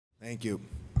Thank you.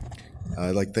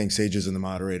 I'd like to thank SAGES and the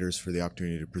moderators for the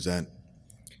opportunity to present.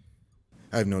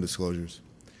 I have no disclosures.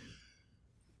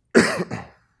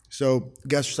 So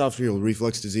gastroesophageal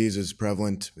reflux disease is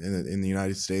prevalent in the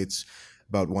United States.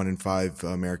 About 1 in 5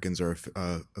 Americans are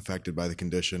affected by the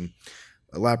condition.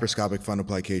 Laparoscopic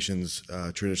fundoplications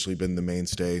traditionally been the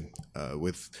mainstay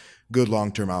with good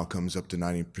long-term outcomes, up to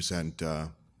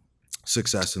 90%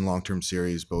 success in long-term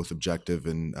series, both objective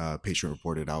and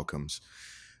patient-reported outcomes.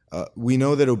 We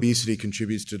know that obesity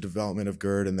contributes to development of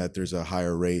GERD and that there's a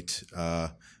higher rate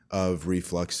of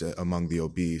reflux among the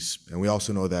obese. And we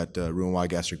also know that Roux-en-Y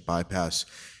gastric bypass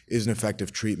is an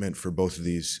effective treatment for both of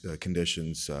these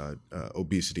conditions,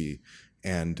 obesity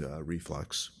and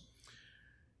reflux.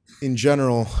 In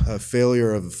general,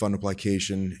 failure of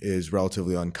fundoplication is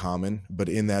relatively uncommon, but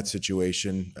in that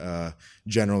situation,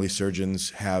 generally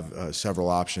surgeons have several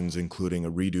options, including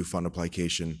a redo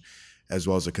fundoplication, as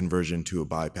well as a conversion to a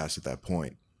bypass at that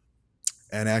point.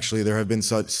 And actually, there have been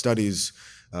studies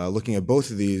looking at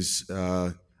both of these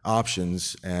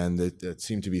options, and that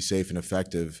seem to be safe and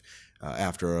effective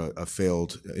after a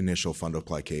failed initial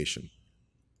fundoplication.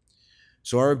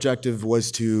 So our objective was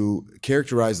to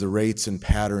characterize the rates and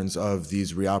patterns of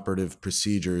these reoperative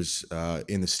procedures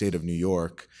in the state of New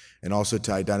York, and also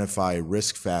to identify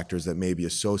risk factors that may be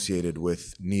associated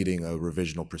with needing a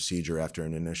revisional procedure after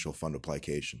an initial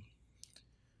fundoplication.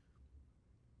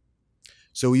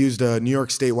 So we used a New York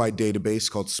statewide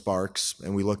database called Sparks,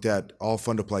 and we looked at all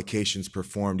fundoplications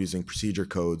performed using procedure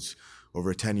codes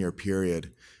over a 10-year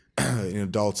period in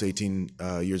adults 18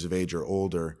 years of age or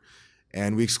older.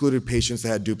 And we excluded patients that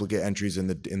had duplicate entries in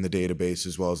the database,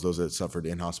 as well as those that suffered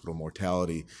in-hospital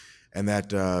mortality, and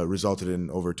that resulted in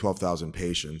over 12,000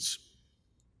 patients.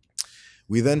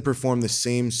 We then performed the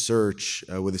same search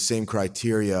with the same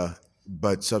criteria,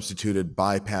 but substituted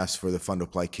bypass for the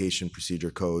fundoplication procedure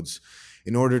codes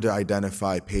in order to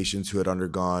identify patients who had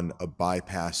undergone a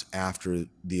bypass after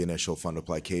the initial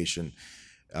fundoplication.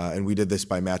 And we did this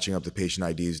by matching up the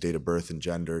patient IDs, date of birth, and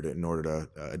gender in order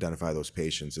to identify those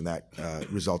patients, and that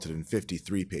resulted in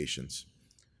 53 patients.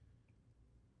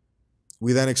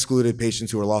 We then excluded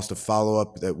patients who were lost to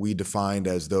follow-up that we defined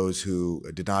as those who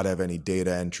did not have any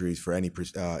data entries for any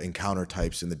encounter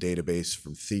types in the database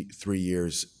from 3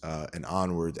 years and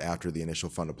onward after the initial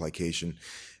fundoplication.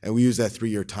 And we used that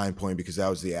 3-year time point because that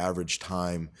was the average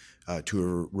time to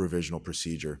a revisional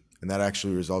procedure. And that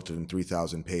actually resulted in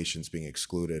 3,000 patients being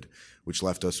excluded, which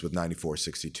left us with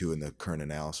 9,462 in the current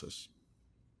analysis.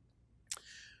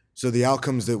 So the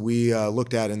outcomes that we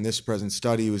looked at in this present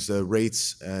study was the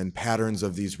rates and patterns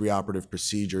of these reoperative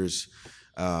procedures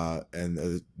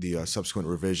and the subsequent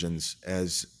revisions,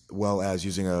 as well as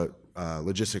using a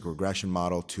logistic regression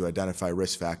model to identify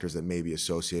risk factors that may be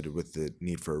associated with the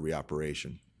need for a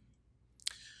reoperation.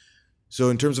 So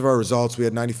in terms of our results, we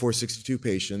had 9,462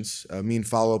 patients. Mean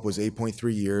follow-up was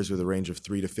 8.3 years with a range of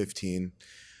 3 to 15.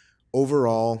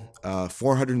 Overall,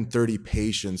 430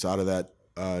 patients out of that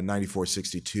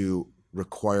 9,462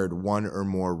 required 1 or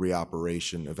more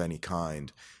reoperation of any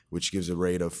kind, which gives a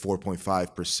rate of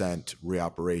 4.5%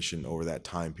 reoperation over that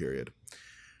time period.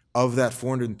 Of that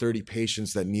 430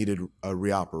 patients that needed a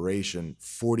reoperation,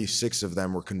 46 of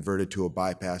them were converted to a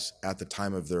bypass at the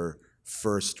time of their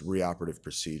first reoperative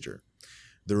procedure.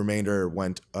 The remainder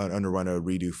underwent a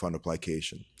redo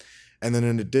fundoplication. And then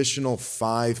an additional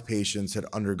 5 patients had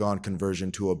undergone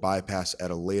conversion to a bypass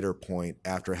at a later point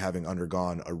after having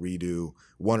undergone a redo,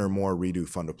 1 or more redo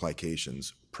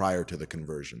fundoplications prior to the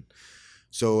conversion.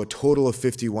 So a total of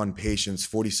 51 patients,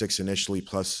 46 initially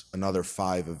plus another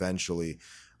 5 eventually,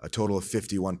 a total of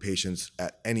 51 patients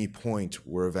at any point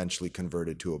were eventually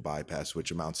converted to a bypass, which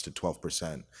amounts to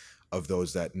 12% of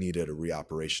those that needed a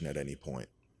reoperation at any point.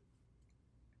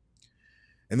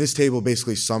 And this table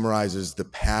basically summarizes the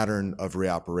pattern of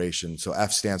reoperation. So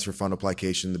F stands for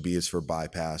fundoplication, the B is for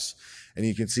bypass. And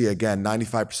you can see, again,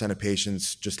 95% of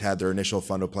patients just had their initial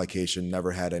fundoplication,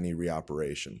 never had any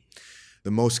reoperation.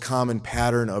 The most common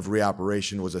pattern of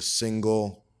reoperation was a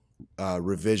single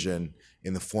revision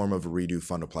in the form of a redo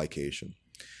fundoplication.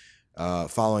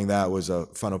 Following that was a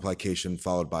fundoplication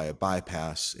followed by a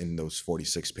bypass in those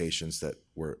 46 patients that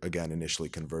were, again, initially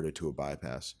converted to a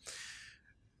bypass.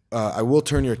 I will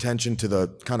turn your attention to the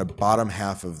kind of bottom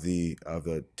half of the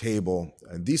table.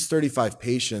 These 35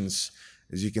 patients,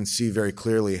 as you can see very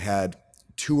clearly, had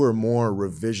 2 or more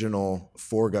revisional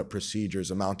foregut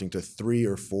procedures amounting to 3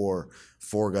 or 4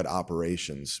 foregut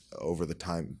operations over the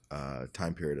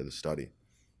time period of the study.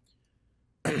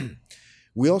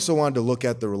 We also wanted to look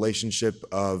at the relationship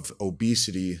of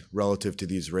obesity relative to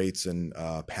these rates and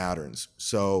patterns.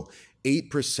 So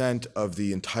 8% of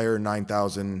the entire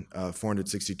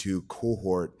 9,462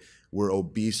 cohort were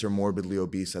obese or morbidly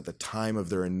obese at the time of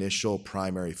their initial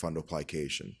primary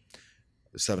fundoplication,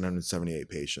 778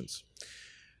 patients.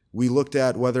 We looked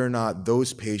at whether or not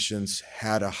those patients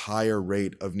had a higher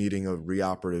rate of needing a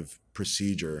reoperative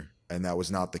procedure, and that was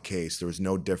not the case. There was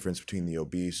no difference between the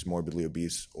obese, morbidly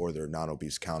obese, or their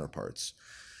non-obese counterparts.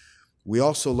 We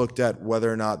also looked at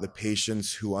whether or not the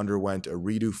patients who underwent a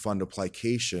redo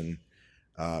fundoplication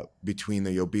between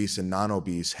the obese and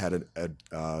non-obese had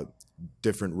a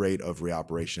different rate of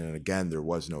reoperation, and again, there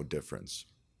was no difference.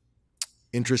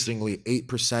 Interestingly,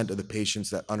 8% of the patients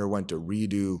that underwent a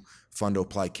redo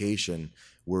fundoplication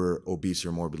were obese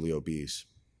or morbidly obese.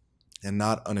 And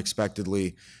not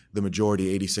unexpectedly, the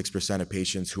majority, 86% of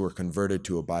patients who were converted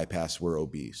to a bypass were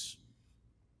obese.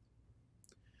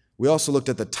 We also looked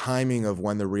at the timing of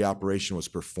when the reoperation was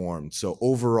performed. So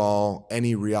overall,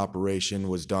 any reoperation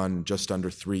was done just under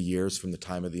 3 years from the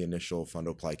time of the initial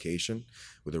fundoplication,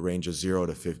 with a range of 0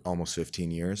 to almost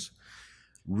 15 years.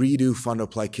 Redo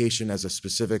fundoplication as a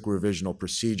specific revisional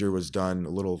procedure was done a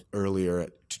little earlier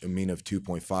at a mean of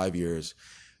 2.5 years,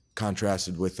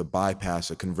 contrasted with the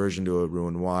bypass, a conversion to a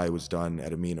Roux-en-Y was done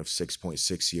at a mean of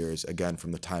 6.6 years, again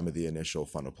from the time of the initial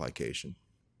fundoplication.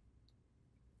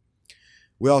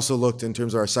 We also looked in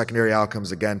terms of our secondary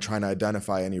outcomes, again, trying to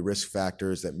identify any risk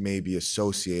factors that may be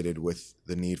associated with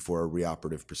the need for a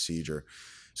reoperative procedure.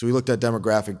 So we looked at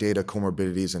demographic data,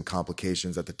 comorbidities, and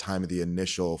complications at the time of the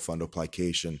initial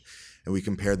fundoplication, and we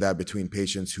compared that between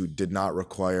patients who did not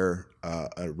require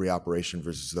a reoperation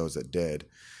versus those that did.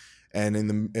 And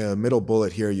in the middle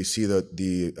bullet here, you see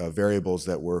the variables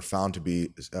that were found to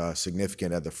be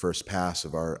significant at the first pass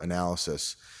of our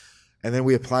analysis. And then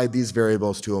we applied these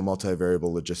variables to a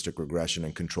multivariable logistic regression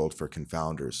and controlled for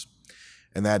confounders.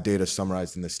 And that data is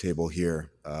summarized in this table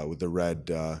here with the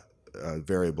red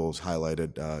variables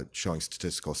highlighted showing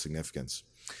statistical significance.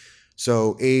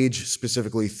 So age,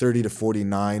 specifically 30 to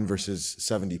 49 versus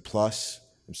 70 plus.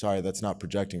 I'm sorry, that's not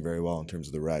projecting very well in terms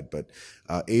of the red, but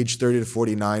age 30 to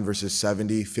 49 versus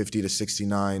 70, 50 to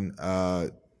 69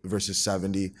 versus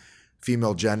 70,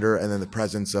 female gender, and then the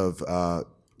presence of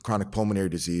chronic pulmonary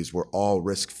disease were all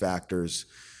risk factors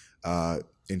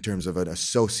in terms of an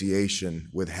association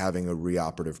with having a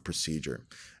reoperative procedure.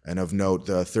 And of note,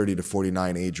 the 30 to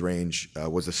 49 age range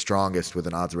was the strongest with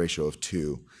an odds ratio of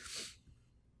 2.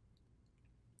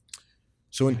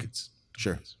 So in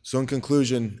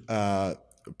conclusion,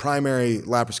 primary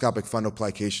laparoscopic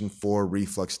fundoplication for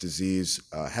reflux disease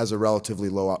has a relatively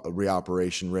low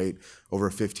reoperation rate over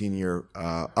a 15-year,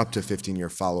 up to 15-year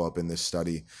follow-up in this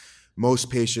study. Most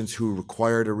patients who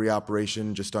required a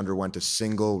reoperation just underwent a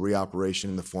single reoperation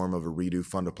in the form of a redo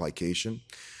fundoplication.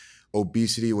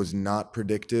 Obesity was not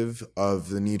predictive of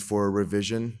the need for a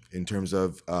revision in terms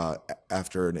of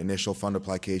after an initial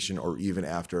fundoplication or even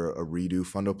after a redo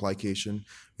fundoplication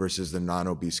versus the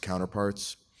non-obese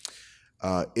counterparts.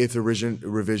 If a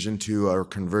revision to, or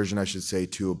conversion, I should say,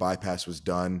 to a bypass was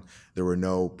done, there were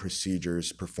no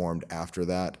procedures performed after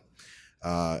that.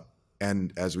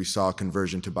 And as we saw,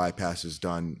 conversion to bypass is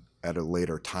done at a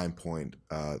later time point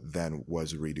than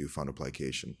was a redo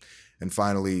fundoplication. And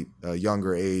finally,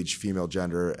 younger age, female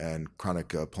gender, and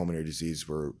chronic pulmonary disease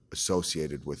were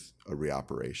associated with a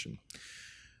reoperation.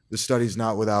 The study is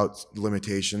not without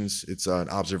limitations. It's an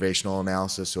observational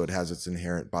analysis, so it has its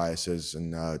inherent biases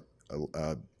and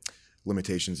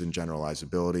limitations in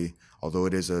generalizability, although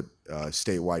it is a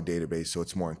statewide database, so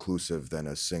it's more inclusive than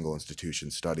a single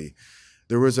institution study.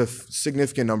 There was a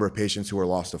significant number of patients who were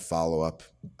lost to follow-up.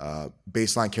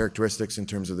 Baseline characteristics in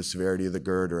terms of the severity of the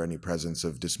GERD or any presence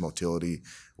of dysmotility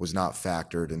was not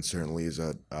factored and certainly is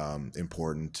an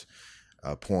important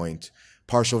point.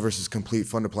 Partial versus complete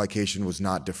fundoplication was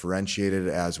not differentiated,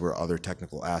 as were other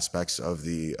technical aspects of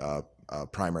the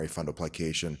primary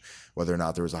fundoplication, whether or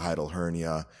not there was a hiatal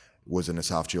hernia, was an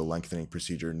esophageal lengthening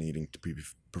procedure needing to be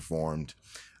performed.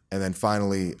 And then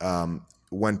finally,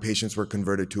 when patients were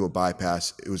converted to a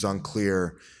bypass, it was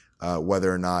unclear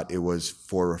whether or not it was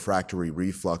for refractory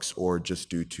reflux or just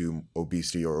due to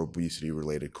obesity or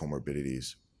obesity-related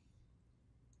comorbidities.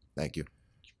 Thank you.